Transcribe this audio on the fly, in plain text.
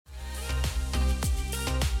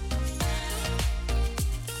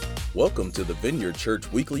Welcome to the Vineyard Church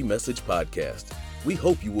Weekly Message Podcast. We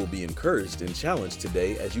hope you will be encouraged and challenged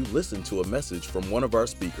today as you listen to a message from one of our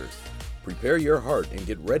speakers. Prepare your heart and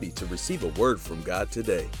get ready to receive a word from God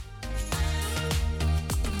today.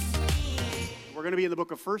 We're going to be in the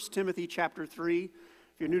book of 1 Timothy chapter 3. If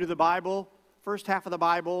you're new to the Bible, first half of the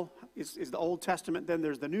Bible is the Old Testament, then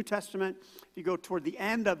there's the New Testament. If you go toward the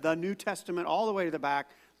end of the New Testament all the way to the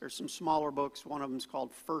back, there's some smaller books. One of them is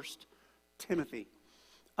called 1 Timothy.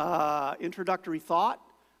 Introductory thought.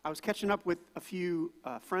 I was catching up with a few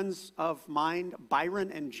friends of mine, Byron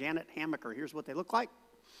and Janet Hamaker. Here's what they look like.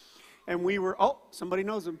 And we were, somebody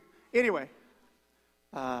knows them. Anyway,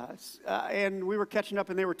 and we were catching up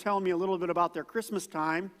and they were telling me a little bit about their Christmas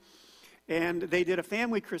time. And they did a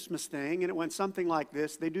family Christmas thing, and it went something like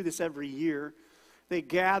this. They do this every year. They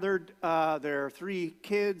gathered their 3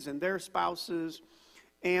 kids and their spouses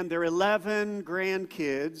and their 11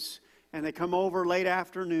 grandkids, and they come over late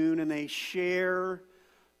afternoon and they share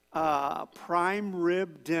prime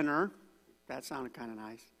rib dinner. That sounded kind of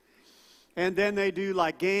nice. And then they do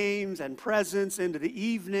like games and presents into the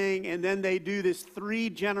evening, and then they do this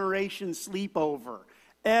 3-generation sleepover.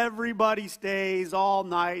 Everybody stays all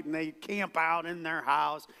night and they camp out in their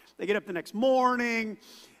house. They get up the next morning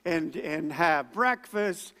and have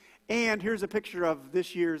breakfast. And here's a picture of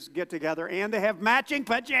this year's get-together. And they have matching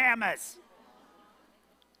pajamas.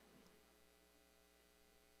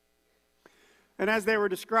 And as they were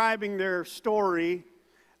describing their story,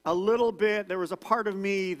 a little bit, there was a part of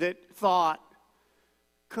me that thought,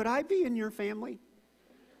 could I be in your family?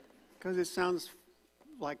 Because it sounds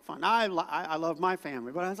like fun. I love my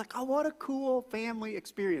family, but I was like, oh, what a cool family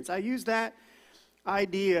experience. I used that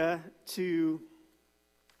idea to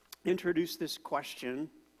introduce this question.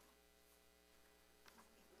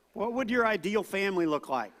 What would your ideal family look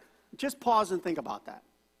like? Just pause and think about that.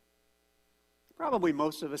 Probably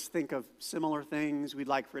most of us think of similar things. We'd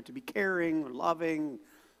like for it to be caring or loving.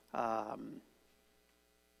 A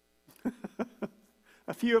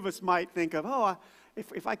few of us might think of,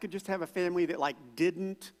 if I could just have a family that like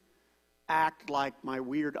didn't act like my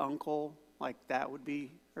weird uncle, like that would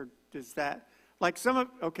be, or does that, like so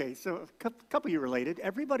a couple of you related.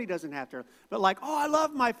 Everybody doesn't have to, but like, I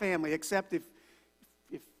love my family, except if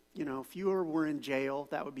fewer were in jail,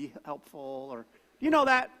 that would be helpful, or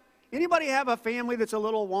that. Anybody have a family that's a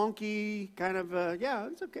little wonky, kind of,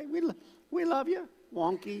 it's okay, we love you,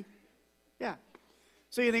 wonky, yeah.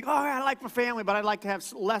 So you think, I like my family, but I'd like to have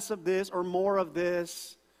less of this or more of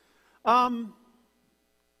this. Some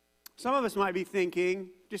of us might be thinking,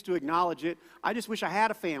 just to acknowledge it, I just wish I had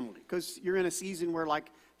a family, because you're in a season where, like,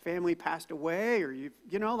 family passed away, or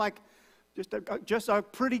just a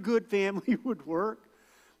pretty good family would work.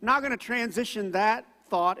 I'm not going to transition that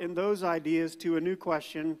thought and those ideas to a new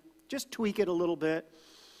question. Just tweak it a little bit.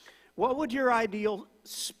 What would your ideal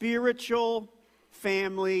spiritual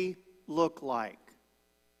family look like?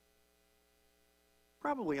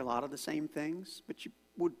 Probably a lot of the same things, but you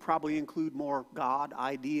would probably include more God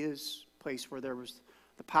ideas, place where there was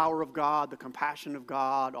the power of God, the compassion of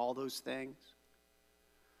God, all those things.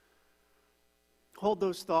 Hold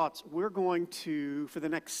those thoughts. We're going to, for the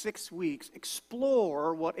next 6 weeks,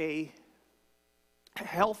 explore what a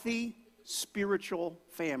healthy spiritual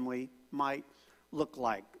family might look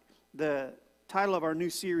like. The title of our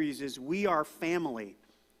new series is We Are Family.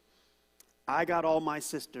 I got all my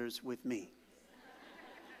sisters with me.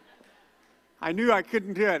 I knew I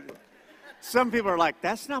couldn't do it. Some people are like,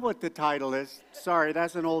 that's not what the title is. Sorry,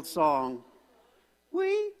 that's an old song.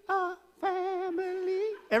 We are family.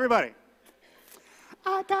 Everybody.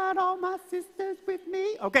 I got all my sisters with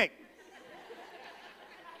me. Okay.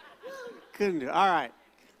 Couldn't do it. All right.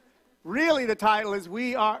 Really, the title is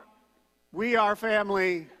We Are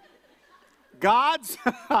Family. God's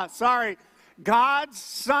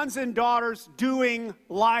sons and daughters doing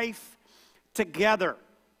life together.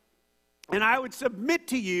 And I would submit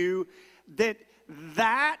to you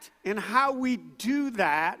that and how we do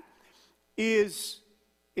that is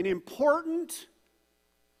an important,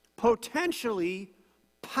 potentially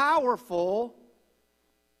powerful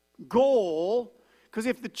goal. Because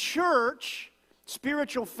if the church,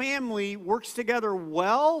 spiritual family, works together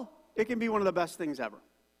well, it can be one of the best things ever.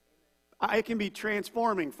 It can be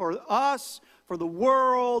transforming for us, for the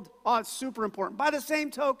world. It's super important. By the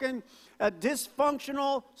same token, a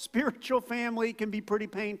dysfunctional spiritual family can be pretty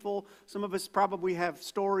painful. Some of us probably have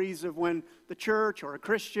stories of when the church or a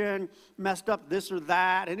Christian messed up this or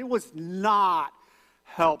that, and it was not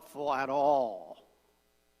helpful at all.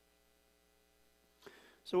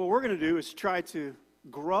 So what we're going to do is try to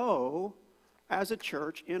grow as a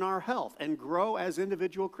church in our health and grow as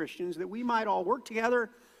individual Christians, that we might all work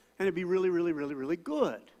together and it'd be really, really, really, really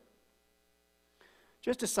good.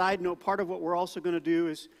 Just a side note, part of what we're also going to do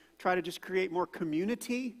is try to just create more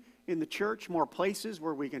community in the church, more places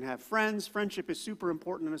where we can have friends. Friendship is super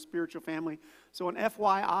important in a spiritual family. So on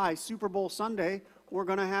FYI, Super Bowl Sunday, we're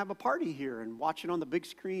going to have a party here and watch it on the big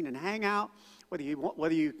screen and hang out.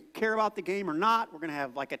 Whether you care about the game or not, we're going to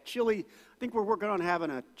have like a chili. I think we're working on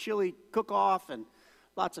having a chili cook-off and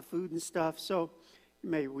lots of food and stuff. So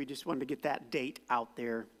maybe we just wanted to get that date out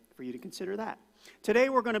there for you to consider that. Today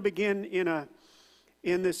we're going to begin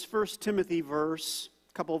in this 1 Timothy verse,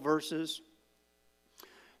 a couple of verses.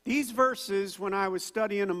 These verses, when I was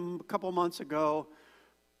studying them a couple months ago,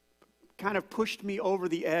 kind of pushed me over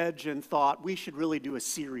the edge and thought we should really do a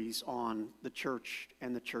series on the church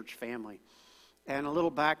and the church family. And a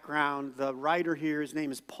little background, the writer here, his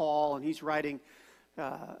name is Paul, and he's writing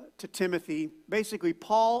to Timothy. Basically,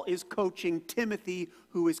 Paul is coaching Timothy,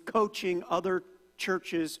 who is coaching other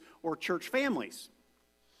churches or church families.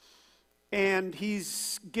 And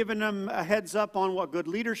he's given them a heads up on what good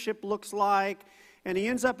leadership looks like. And he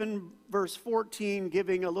ends up in verse 14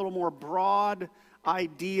 giving a little more broad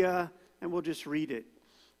idea, and we'll just read it.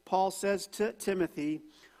 Paul says to Timothy,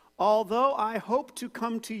 "Although I hope to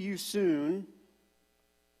come to you soon,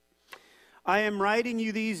 I am writing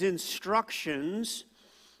you these instructions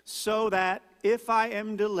so that if I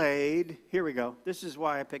am delayed," here we go, this is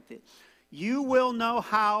why I picked it, "you will know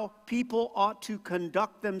how people ought to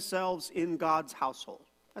conduct themselves in God's household."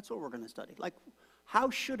 That's what we're going to study. Like,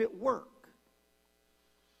 how should it work?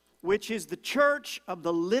 Which is the church of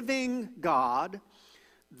the living God,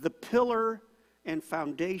 the pillar and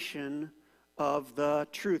foundation of the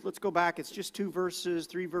truth. Let's go back. It's just 2 verses,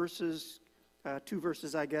 3 verses, 2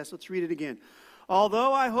 verses, I guess. Let's read it again.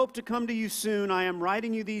 "Although I hope to come to you soon, I am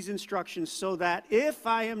writing you these instructions so that if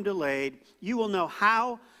I am delayed, you will know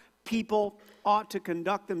how people ought to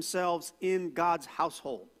conduct themselves in God's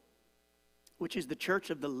household, which is the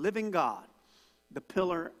church of the living God, the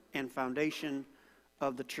pillar and foundation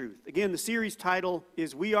of the truth." Again, the series title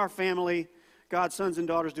is We Are Family, God's Sons and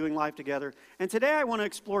Daughters Doing Life Together. And today I want to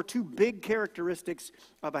explore 2 big characteristics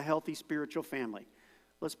of a healthy spiritual family.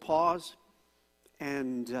 Let's pause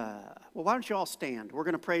and, why don't you all stand? We're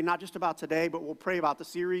going to pray not just about today, but we'll pray about the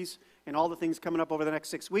series and all the things coming up over the next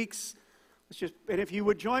 6 weeks. And if you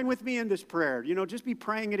would join with me in this prayer, just be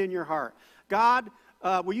praying it in your heart. God,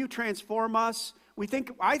 will you transform us?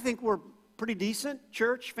 I think we're pretty decent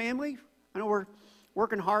church family. I know we're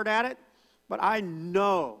working hard at it, but I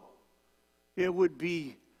know it would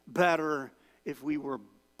be better if we were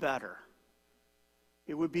better.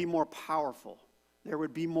 It would be more powerful. There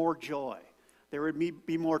would be more joy. There would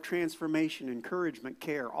be more transformation, encouragement,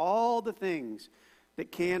 care, all the things that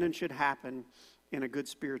can and should happen in a good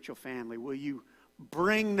spiritual family. Will you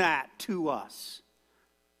bring that to us?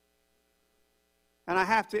 And I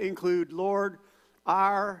have to include, Lord,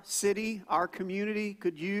 our city, our community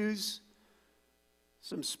could use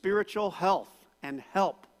some spiritual health and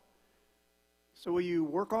help. So will you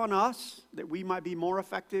work on us that we might be more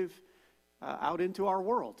effective out into our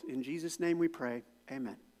world? In Jesus' name we pray.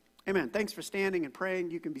 Amen. Amen. Thanks for standing and praying.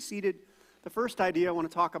 You can be seated. The first idea I want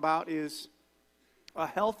to talk about is a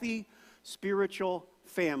healthy spiritual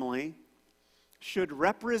family should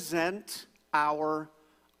represent our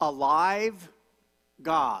alive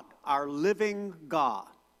God, our living God.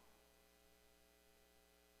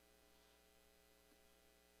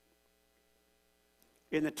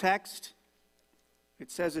 In the text,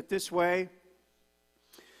 it says it this way,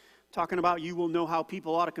 talking about you will know how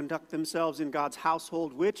people ought to conduct themselves in God's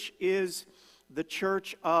household, which is the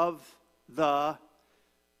church of the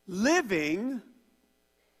living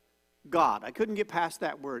God. I couldn't get past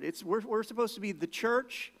that word. We're supposed to be the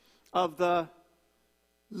church of the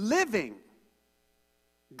living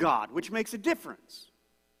God, which makes a difference.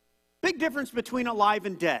 Big difference between alive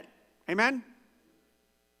and dead. Amen?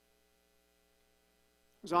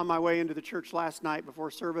 I was on my way into the church last night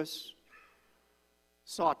before service.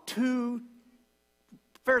 Saw 2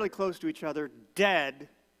 fairly close to each other dead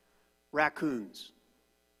raccoons.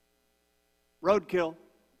 Roadkill.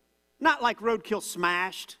 Not like roadkill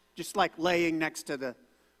smashed, just like laying next to the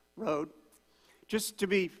road. Just to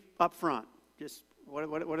be upfront. Just, what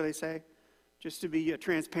do they say? Just to be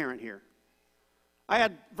transparent here. I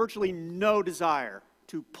had virtually no desire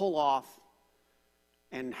to pull off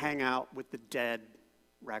and hang out with the dead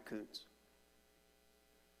raccoons.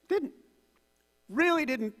 Really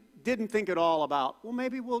didn't think at all about, well,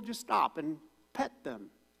 maybe we'll just stop and pet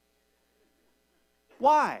them.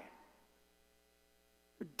 Why?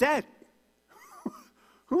 They're dead.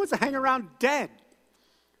 Who wants to hang around dead?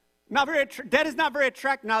 Dead is not very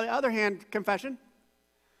attractive. Now, on the other hand, confession,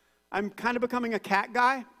 I'm kind of becoming a cat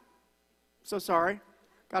guy. So sorry.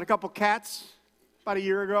 Got a couple cats about a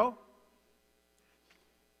year ago.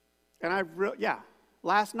 And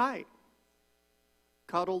last night,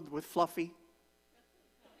 cuddled with Fluffy.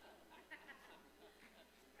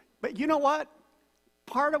 But you know what?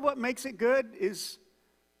 Part of what makes it good is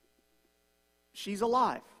she's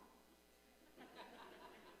alive.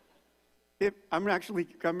 I'm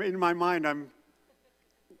in my mind,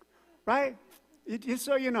 right? Just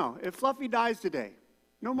so you know, if Fluffy dies today,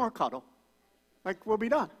 no more cuddle. Like, we'll be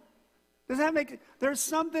done. Does that make it? There's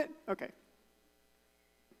something, okay.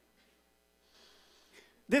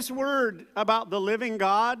 This word about the living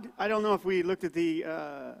God, I don't know if we looked at the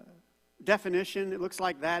definition. It looks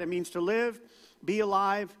like that. It means to live, be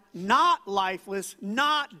alive, not lifeless,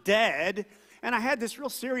 not dead. And I had this real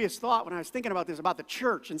serious thought when I was thinking about this, about the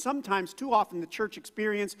church. And sometimes, too often, the church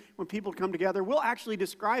experience, when people come together, we'll actually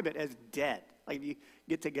describe it as dead. Like, you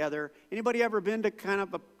get together. Anybody ever been to kind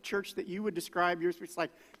of a church that you would describe yours? It's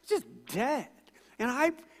like, it's just dead. And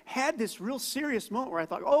I had this real serious moment where I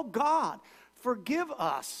thought, oh, God, forgive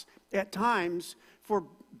us at times for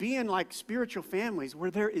being like spiritual families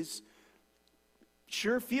where there is,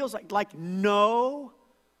 sure feels like no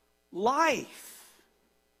life.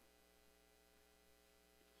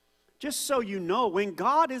 Just so you know, when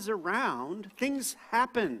God is around, things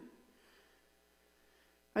happen.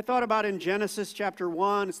 I thought about in Genesis chapter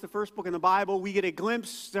 1, it's the first book in the Bible, we get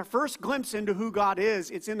the first glimpse into who God is.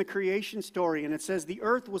 It's in the creation story, and it says, the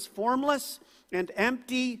earth was formless and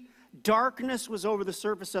empty, darkness was over the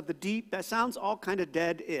surface of the deep. That sounds all kind of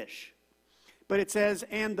dead-ish. But it says,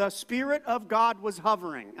 and the Spirit of God was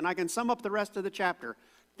hovering. And I can sum up the rest of the chapter.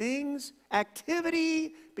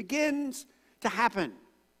 Activity begins to happen.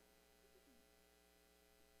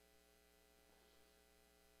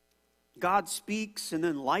 God speaks, and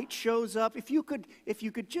then light shows up. If you could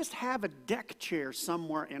just have a deck chair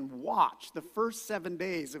somewhere and watch the first 7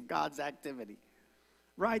 days of God's activity,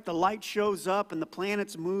 right? The light shows up, and the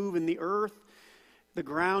planets move, and the earth, the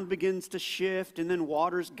ground begins to shift, and then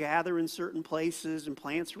waters gather in certain places, and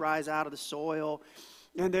plants rise out of the soil.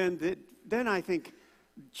 And then I think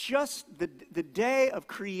just the day of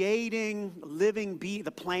creating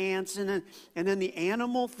the plants, and then the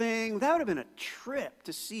animal thing, that would have been a trip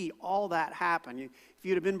to see all that happen. If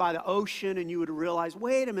you'd have been by the ocean and you would have realized,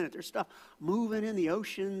 wait a minute, there's stuff moving in the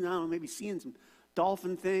ocean. I don't know, maybe seeing some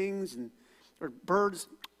dolphin things or birds,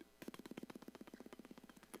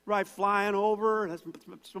 right, flying over.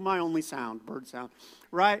 That's my only sound, bird sound,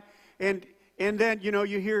 right? And then,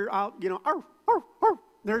 you hear out, arr, arr, arr.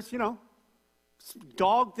 There's,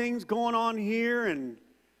 dog things going on here, and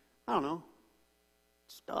I don't know,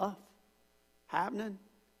 stuff happening.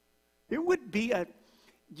 It would be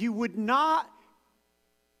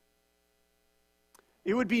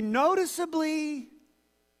noticeably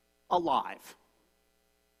alive.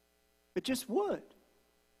 It just would.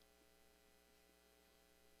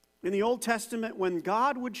 In the Old Testament, when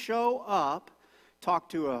God would show up, talk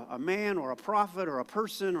to a man or a prophet or a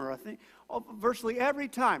person or a thing, virtually every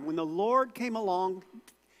time when the Lord came along,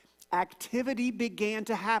 activity began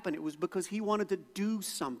to happen. It was because he wanted to do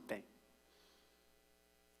something.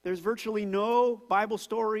 There's virtually no Bible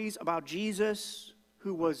stories about Jesus,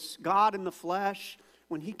 who was God in the flesh.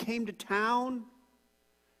 When he came to town,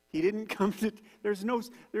 he didn't come to, there's no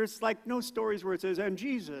stories where it says, and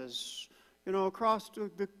Jesus, crossed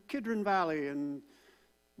the Kidron Valley and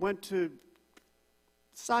went to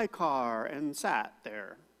Sychar and sat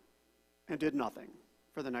there and did nothing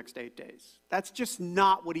for the next 8 days. That's just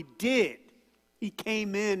not what he did. He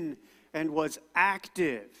came in and was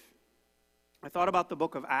active. I thought about the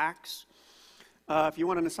book of Acts. If you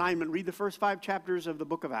want an assignment, read the first 5 chapters of the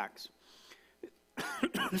book of Acts.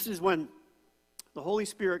 This is when the Holy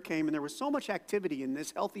Spirit came, and there was so much activity in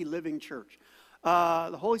this healthy living church.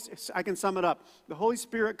 I can sum it up. The Holy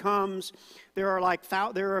Spirit comes. There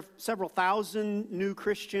are several thousand new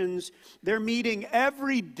Christians. They're meeting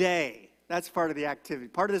every day. That's part of the activity,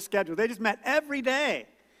 part of the schedule. They just met every day.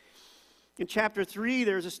 In chapter 3,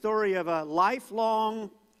 there's a story of a lifelong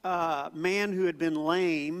man who had been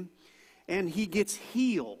lame, and he gets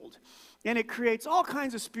healed. And it creates all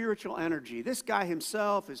kinds of spiritual energy. This guy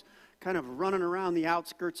himself is kind of running around the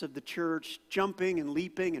outskirts of the church, jumping and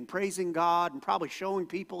leaping and praising God and probably showing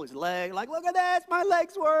people his leg. Like, look at this, my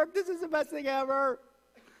legs work. This is the best thing ever.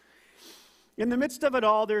 In the midst of it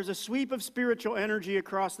all, there's a sweep of spiritual energy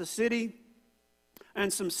across the city,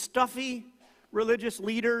 and some stuffy religious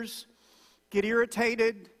leaders get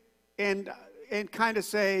irritated and kind of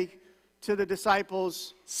say to the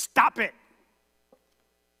disciples, stop it.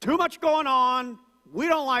 Too much going on. We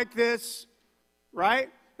don't like this, right?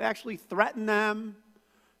 They actually threaten them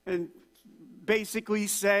and basically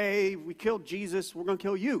say, we killed Jesus, we're going to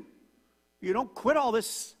kill you. You don't quit all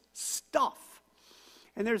this stuff.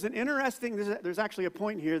 And there's actually a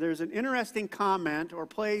point here. There's an interesting comment or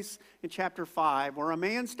place in chapter 5 where a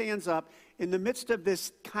man stands up in the midst of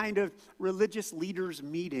this kind of religious leaders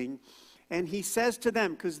meeting, and he says to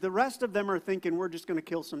them, because the rest of them are thinking, we're just going to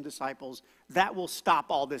kill some disciples. That will stop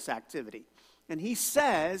all this activity. And he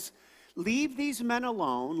says, leave these men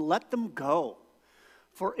alone, let them go.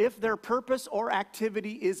 For if their purpose or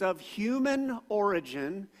activity is of human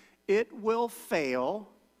origin, it will fail.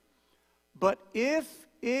 But if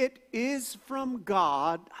it is from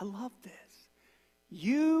God, I love this,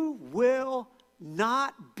 you will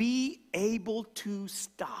not be able to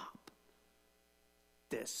stop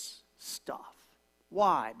this stuff.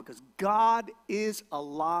 Why? Because God is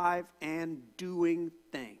alive and doing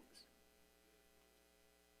things.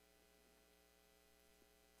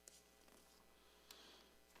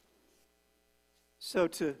 So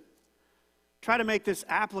to try to make this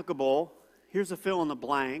applicable, here's a fill in the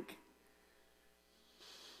blank.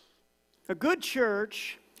 A good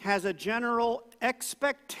church has a general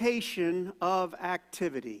expectation of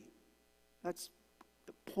activity. That's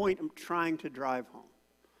the point I'm trying to drive home.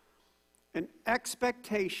 An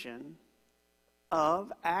expectation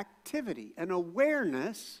of activity, an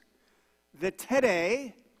awareness that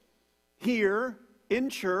today, here in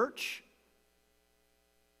church,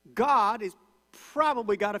 God is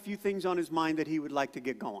probably got a few things on his mind that he would like to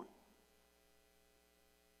get going.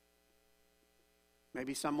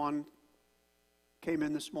 Maybe someone came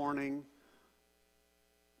in this morning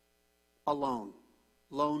alone,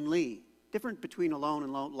 lonely. Different between alone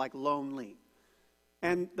and like lonely.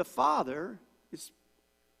 And the Father is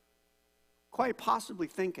quite possibly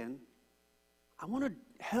thinking, I want to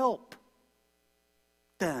help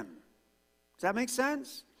them. Does that make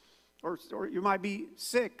sense? Or you might be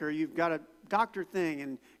sick, or you've got a doctor thing,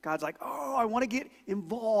 and God's like, oh, I want to get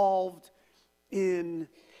involved in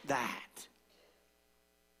that.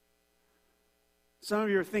 Some of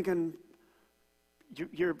you are thinking,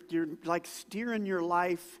 you're like steering your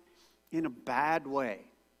life in a bad way.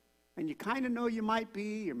 And you kind of know you might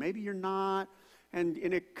be, or maybe you're not. And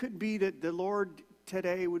it could be that the Lord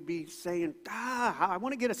today would be saying, I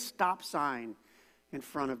want to get a stop sign in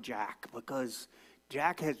front of Jack, because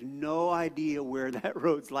Jack has no idea where that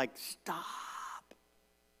road's like, stop.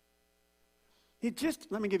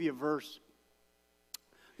 Let me give you a verse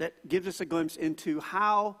that gives us a glimpse into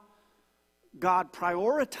how God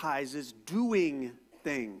prioritizes doing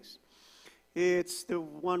things. It's the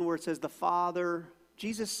one where it says the Father,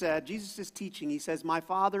 Jesus is teaching, he says, my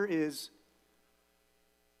Father is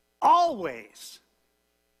always,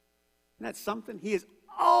 and that's something, he is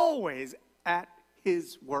always at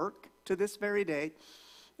his work to this very day.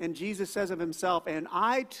 And Jesus says of himself, and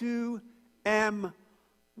I too am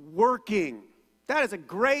working. That is a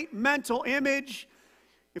great mental image.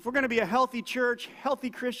 If we're going to be a healthy church, healthy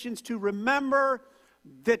Christians, to remember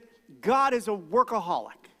that God is a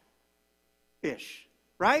workaholic-ish,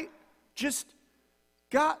 right? Just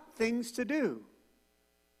got things to do.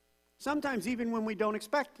 Sometimes even when we don't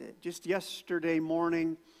expect it. Just yesterday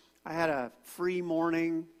morning, I had a free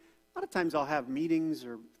morning. A lot of times I'll have meetings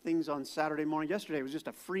or things on Saturday morning. Yesterday was just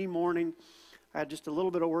a free morning. I had just a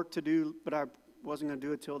little bit of work to do, but I wasn't going to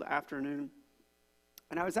do it till the afternoon.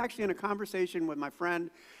 And I was actually in a conversation with my friend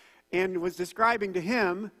and was describing to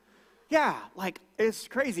him, it's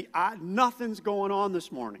crazy. Nothing's going on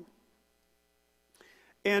this morning.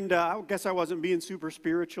 And I guess I wasn't being super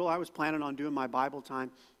spiritual. I was planning on doing my Bible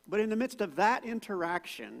time. But in the midst of that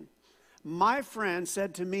interaction, my friend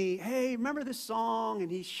said to me, hey, remember this song?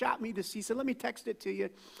 And he shot me this. He said, let me text it to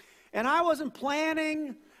you. And I wasn't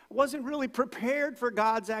planning, wasn't really prepared for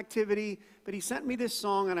God's activity, but he sent me this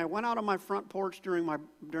song, and I went out on my front porch during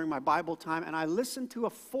my Bible time, and I listened to a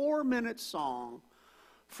 4-minute song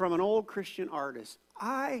from an old Christian artist.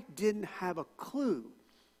 I didn't have a clue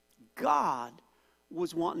God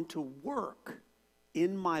was wanting to work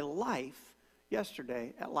in my life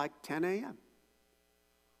yesterday at like 10 a.m.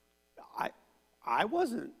 I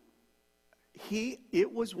wasn't.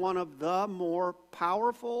 It was one of the more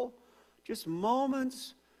powerful just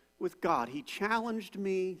moments with God. He challenged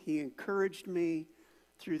me. He encouraged me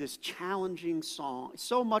through this challenging song.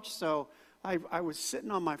 So much so, I was sitting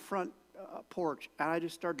on my front porch, and I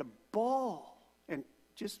just started to bawl and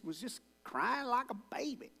was just crying like a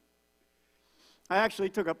baby. I actually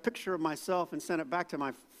took a picture of myself and sent it back to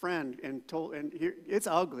my friend and here, it's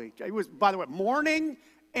ugly. It was, by the way, mourning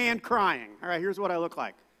and crying. All right, here's what I look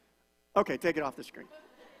like. Okay, take it off the screen.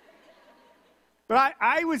 But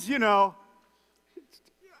I was,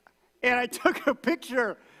 And I took a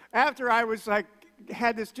picture after I was like,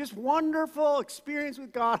 had this just wonderful experience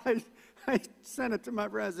with God. I sent it to my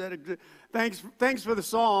friend. I said, thanks for the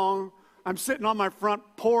song. I'm sitting on my front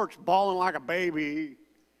porch bawling like a baby.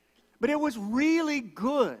 But it was really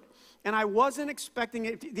good. And I wasn't expecting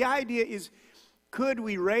it. The idea is, could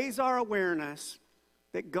we raise our awareness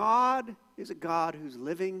that God is a God who's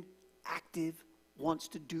living, active, wants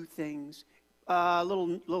to do things.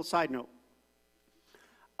 Little side note.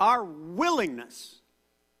 Our willingness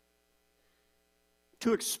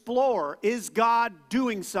to explore, is God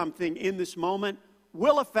doing something in this moment,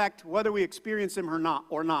 will affect whether we experience Him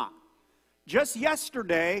or not. Just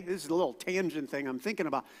yesterday, this is a little tangent thing I'm thinking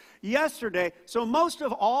about. Yesterday, so most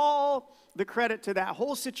of all the credit to that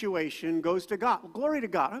whole situation goes to God. Well, glory to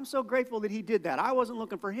God. I'm so grateful that He did that. I wasn't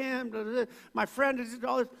looking for Him. My friend did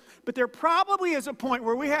all this. But there probably is a point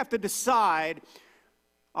where we have to decide,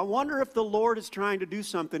 I wonder if the Lord is trying to do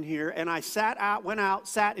something here. And I went out,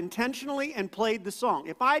 sat intentionally and played the song.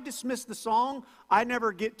 If I dismiss the song, I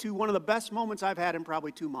never get to one of the best moments I've had in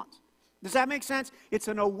probably 2 months. Does that make sense? It's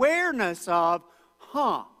an awareness of,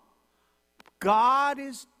 God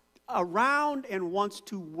is around and wants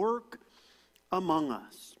to work among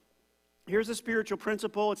us. Here's a spiritual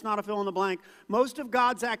principle. It's not a fill in the blank. Most of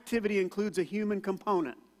God's activity includes a human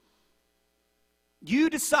component.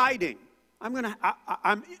 You deciding,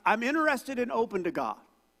 I'm interested and open to God.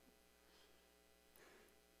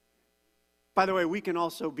 By the way, we can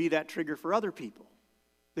also be that trigger for other people.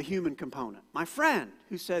 The human component. My friend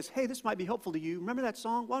who says, hey, this might be helpful to you. Remember that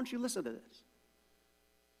song? Why don't you listen to this?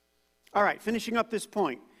 All right, finishing up this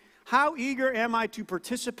point. How eager am I to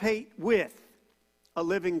participate with a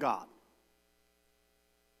living God?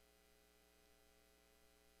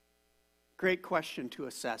 Great question to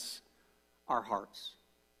assess our hearts.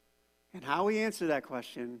 And how we answer that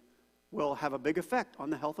question will have a big effect on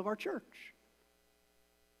the health of our church.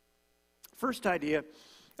 First idea,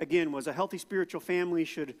 again, was a healthy spiritual family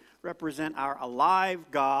should represent our alive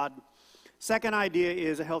God. Second idea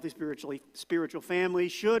is a healthy spiritual family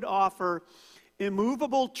should offer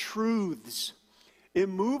immovable truths.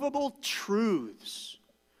 Immovable truths.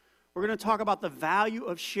 We're going to talk about the value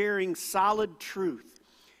of sharing solid truth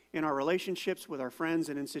in our relationships with our friends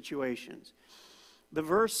and in situations. The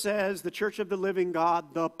verse says, the church of the living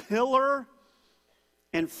God, the pillar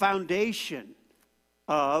and foundation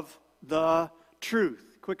of the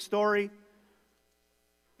truth. Quick story.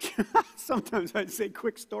 Sometimes I'd say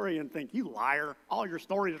quick story and think, you liar, all your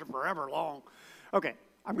stories are forever long. Okay,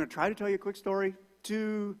 I'm going to try to tell you a quick story.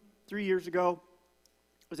 2-3 years ago,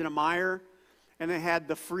 I was in a Meijer, and they had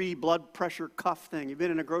the free blood pressure cuff thing. You've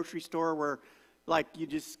been in a grocery store where, like, you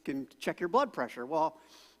just can check your blood pressure. Well,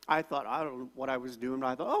 I thought, I don't know what I was doing, but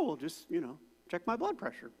I thought, well, just, check my blood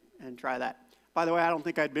pressure and try that. By the way, I don't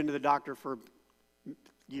think I'd been to the doctor for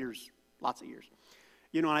years, lots of years.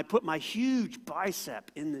 And I put my huge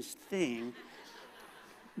bicep in this thing.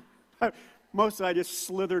 Mostly I just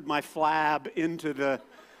slithered my flab into the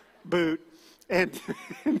boot and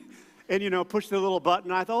pushed the little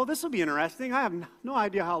button. I thought, this will be interesting. I have no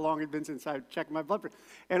idea how long it had been since I checked my blood pressure.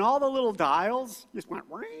 And all the little dials just went,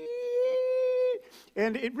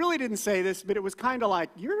 and it really didn't say this, but it was kind of like,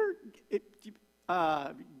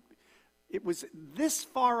 it was this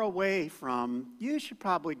far away from, you should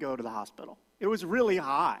probably go to the hospital. It was really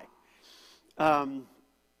high. At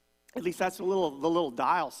least that's what the little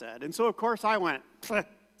dial said. And so, of course, I went,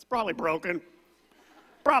 it's probably broken.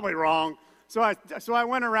 Probably wrong. So I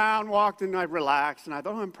went around, walked, and I relaxed. And I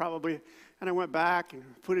thought, and I went back and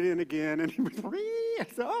put it in again. And it was,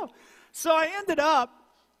 So I ended up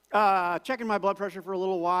checking my blood pressure for a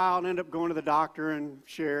little while and ended up going to the doctor and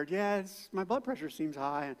shared, my blood pressure seems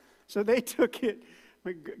high. And so they took it,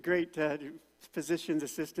 my great physician's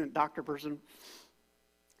assistant, doctor person,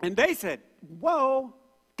 and they said, whoa,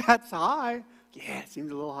 that's high. Yeah, it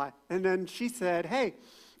seems a little high. And then she said, hey,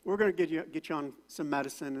 we're going to get you on some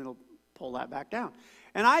medicine, and it'll pull that back down.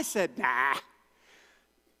 And I said, nah,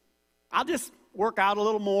 I'll just work out a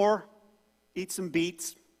little more, eat some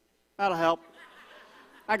beets. That'll help.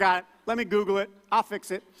 I got it. Let me Google it. I'll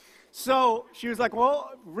fix it. So she was like,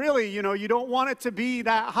 well, really, you don't want it to be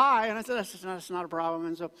that high. And I said, that's not a problem.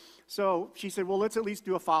 And so she said, well, let's at least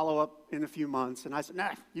do a follow-up in a few months. And I said,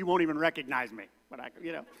 nah, you won't even recognize me.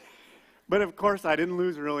 But of course, I didn't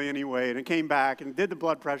lose really any weight. And came back and did the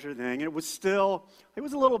blood pressure thing. And it was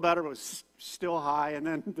a little better, but it was still high. And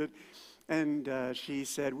then she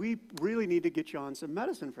said, we really need to get you on some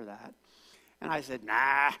medicine for that. And I said,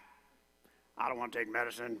 nah, I don't want to take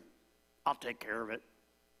medicine. I'll take care of it.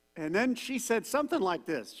 And then she said something like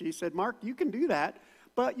this. She said, Mark, you can do that,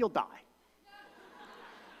 but you'll die.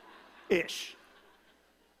 Ish.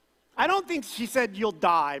 I don't think she said you'll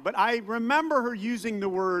die, but I remember her using the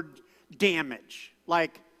word damage.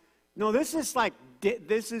 Like, no, this is like,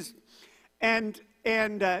 this is, and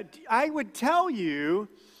I would tell you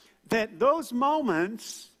that those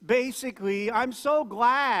moments, basically, I'm so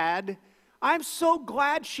glad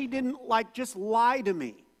she didn't like just lie to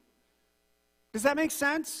me. Does that make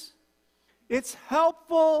sense? It's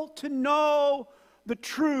helpful to know the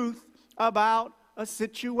truth about a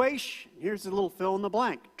situation. Here's a little fill in the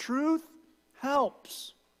blank. Truth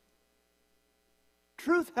helps.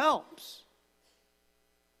 Truth helps.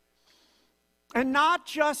 And not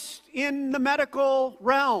just in the medical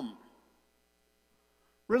realm.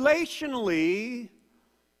 Relationally,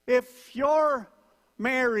 if you're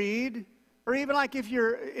married, or even like if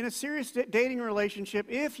you're in a serious dating relationship,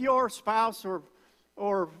 if your spouse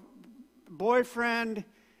or boyfriend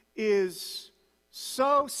is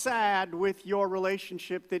so sad with your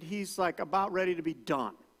relationship that he's like about ready to be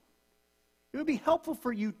done, it would be helpful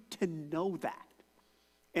for you to know that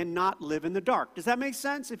and not live in the dark. Does that make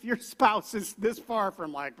sense? If your spouse is this far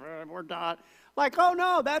from like, we're done, like, oh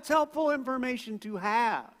no, that's helpful information to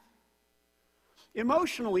have.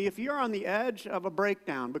 Emotionally, if you're on the edge of a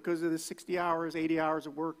breakdown because of the 60 hours, 80 hours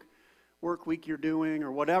of work week you're doing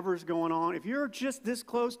or whatever's going on, if you're just this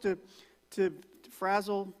close to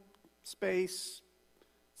frazzle space,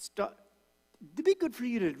 it'd be good for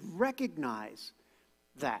you to recognize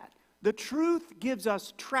that. The truth gives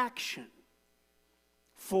us traction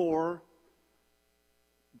for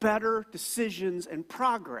better decisions and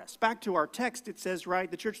progress. Back to our text, it says, right,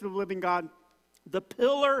 the Church of the Living God, the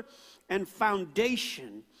pillar and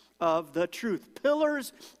foundation of the truth.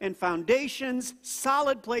 Pillars and foundations,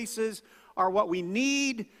 solid places, are what we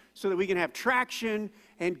need so that we can have traction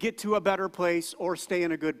and get to a better place or stay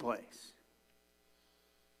in a good place.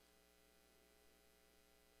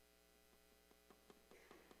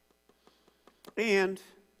 And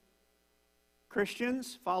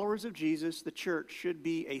Christians, followers of Jesus, the church should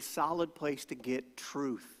be a solid place to get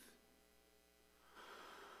truth.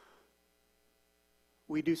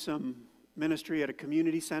 We do some ministry at a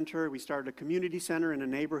community center. We started a community center in a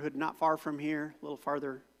neighborhood not far from here, a little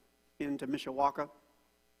farther into Mishawaka.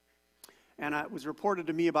 And it was reported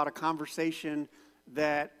to me about a conversation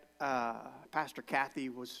that Pastor Kathy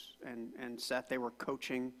and Seth, they were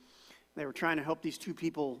coaching. They were trying to help these two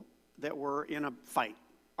people that were in a fight,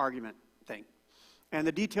 argument thing. And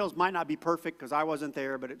the details might not be perfect because I wasn't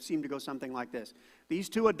there, but it seemed to go something like this. These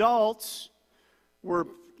two adults were,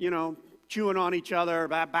 chewing on each other,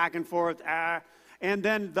 back and forth. And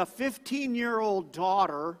then the 15-year-old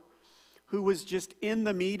daughter, who was just in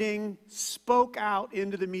the meeting, spoke out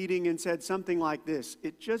into the meeting and said something like this: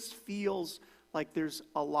 "It just feels like there's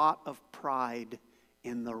a lot of pride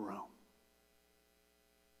in the room."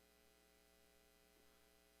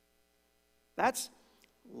 That's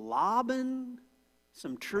lobbing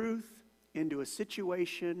some truth into a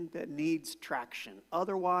situation that needs traction.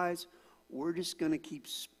 Otherwise, we're just going to keep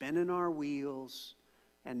spinning our wheels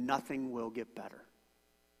and nothing will get better.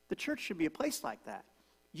 The church should be a place like that.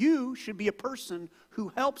 You should be a person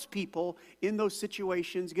who helps people in those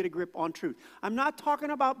situations get a grip on truth. I'm not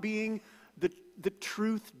talking about being the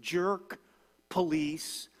truth jerk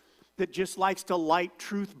police that just likes to light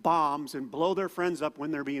truth bombs and blow their friends up when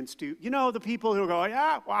they're being stupid. The people who go,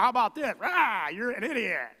 yeah, well, how about this? You're an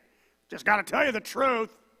idiot. Just got to tell you the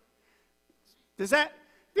truth. Have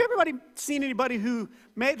you everybody seen anybody who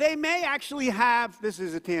they may actually have, this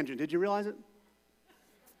is a tangent, did you realize it?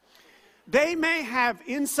 They may have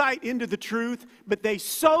insight into the truth, but they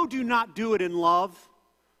so do not do it in love.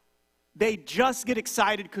 They just get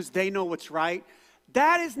excited because they know what's right.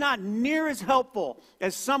 That is not near as helpful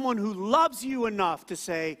as someone who loves you enough to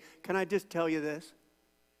say, can I just tell you this?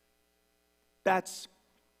 That's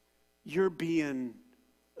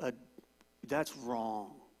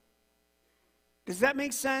wrong. Does that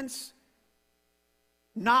make sense?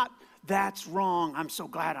 Not, that's wrong, I'm so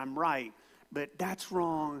glad I'm right, but that's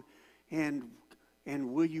wrong, and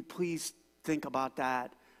will you please think about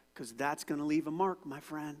that? Because that's going to leave a mark, my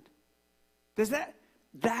friend. Does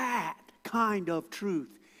that kind of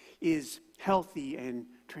truth is healthy and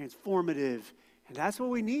transformative, and that's what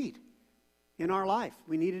we need in our life.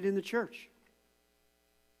 We need it in the church.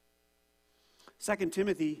 2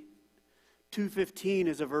 Timothy 2:15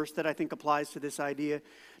 is a verse that I think applies to this idea.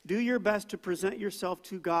 Do your best to present yourself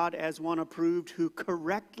to God as one approved who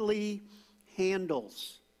correctly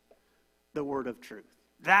handles the word of truth.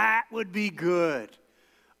 That would be good.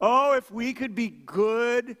 Oh, if we could be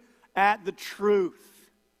good at the truth.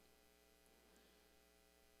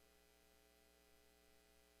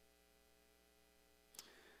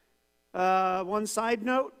 One side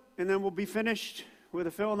note, and then we'll be finished with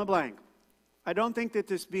a fill in the blank. I don't think that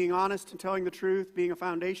this being honest and telling the truth, being a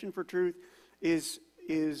foundation for truth, is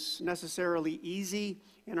necessarily easy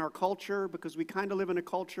in our culture, because we kind of live in a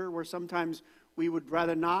culture where sometimes we would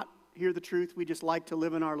rather not hear the truth. We just like to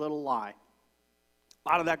live in our little lie. A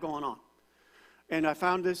lot of that going on. And I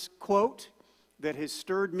found this quote that has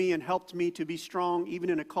stirred me and helped me to be strong, even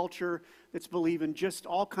in a culture that's believing just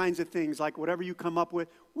all kinds of things, like whatever you come up with.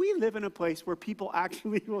 We live in a place where people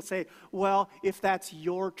actually will say, well, if that's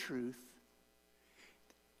your truth.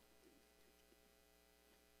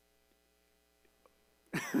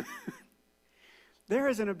 There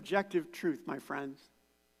is an objective truth, my friends,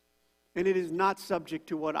 and it is not subject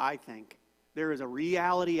to what I think. There is a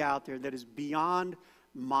reality out there that is beyond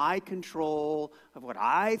my control of what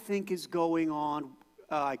I think is going on.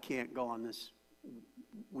 I can't go on this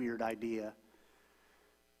weird idea.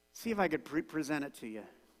 See if I could present it to you.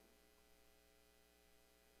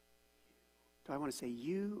 Do I want to say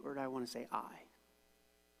you or do I want to say I?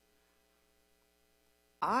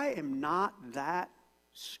 I am not that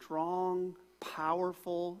strong,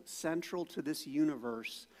 powerful, central to this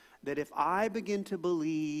universe that if I begin to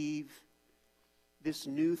believe this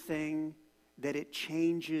new thing, that it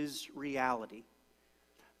changes reality.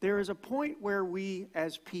 There is a point where we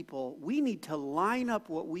as people, we need to line up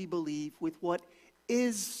what we believe with what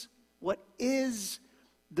is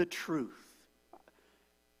the truth.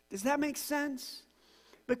 Does that make sense?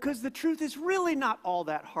 Because the truth is really not all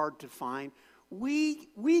that hard to find. We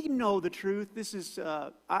know the truth. This is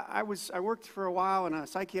I worked for a while in a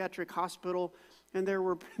psychiatric hospital, and there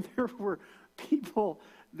were people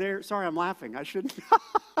there. Sorry, I'm laughing. I shouldn't.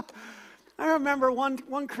 I remember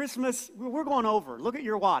one Christmas, we're going over. Look at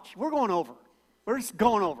your watch. We're going over. We're just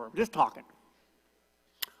going over. Just talking.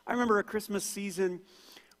 I remember a Christmas season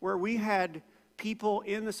where we had people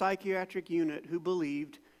in the psychiatric unit who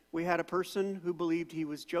believed. We had a person who believed he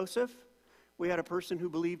was Joseph. We had a person who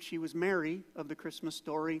believed she was Mary of the Christmas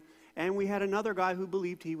story. And we had another guy who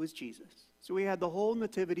believed he was Jesus. So we had the whole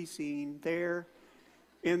nativity scene there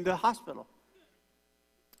in the hospital.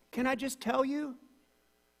 Can I just tell you?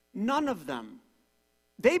 None of them.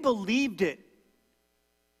 They believed it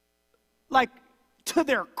like to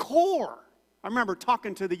their core. I remember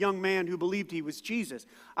talking to the young man who believed he was Jesus.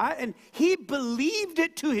 And he believed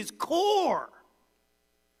it to his core.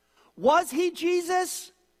 Was he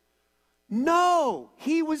Jesus? No.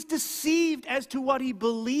 He was deceived as to what he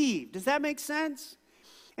believed. Does that make sense?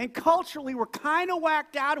 And culturally, we're kind of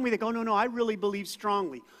whacked out, and we think, oh, no, I really believe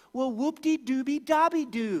strongly. Well,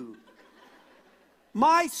 whoop-de-dooby-dobby-doo.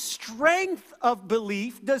 My strength of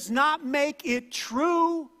belief does not make it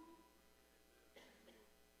true.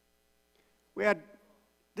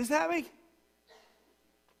 Does that make?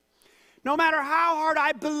 No matter how hard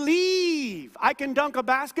I believe I can dunk a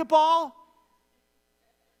basketball,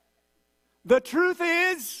 the truth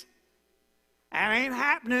is, that ain't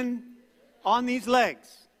happening on these legs.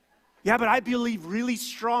 Yeah, but I believe really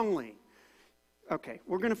strongly. Okay,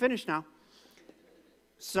 we're going to finish now.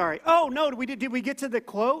 Sorry. Oh, no, did we get to the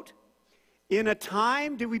quote? In a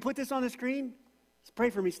time, did we put this on the screen? Pray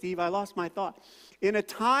for me, Steve. I lost my thought. In a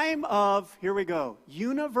time of, here we go,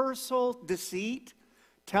 universal deceit,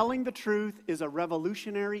 telling the truth is a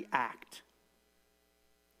revolutionary act.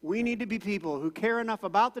 We need to be people who care enough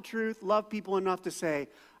about the truth, love people enough to say,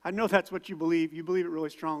 I know that's what you believe. You believe it really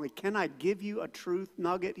strongly. Can I give you a truth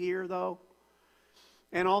nugget here, though?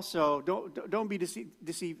 And also, don't be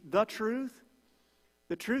deceived. The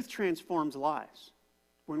truth transforms lives.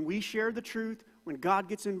 When we share the truth, when God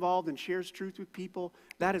gets involved and shares truth with people,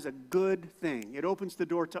 that is a good thing. It opens the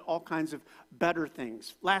door to all kinds of better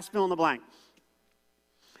things. Last fill in the blank.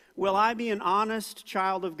 Will I be an honest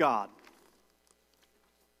child of God?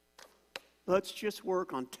 Let's just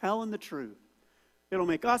work on telling the truth. It'll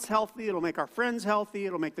make us healthy. It'll make our friends healthy.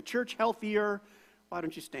 It'll make the church healthier. Why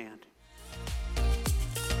don't you stand?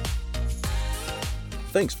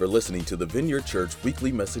 Thanks for listening to the Vineyard Church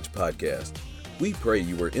Weekly Message Podcast. We pray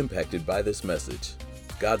you were impacted by this message.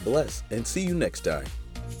 God bless, and see you next time.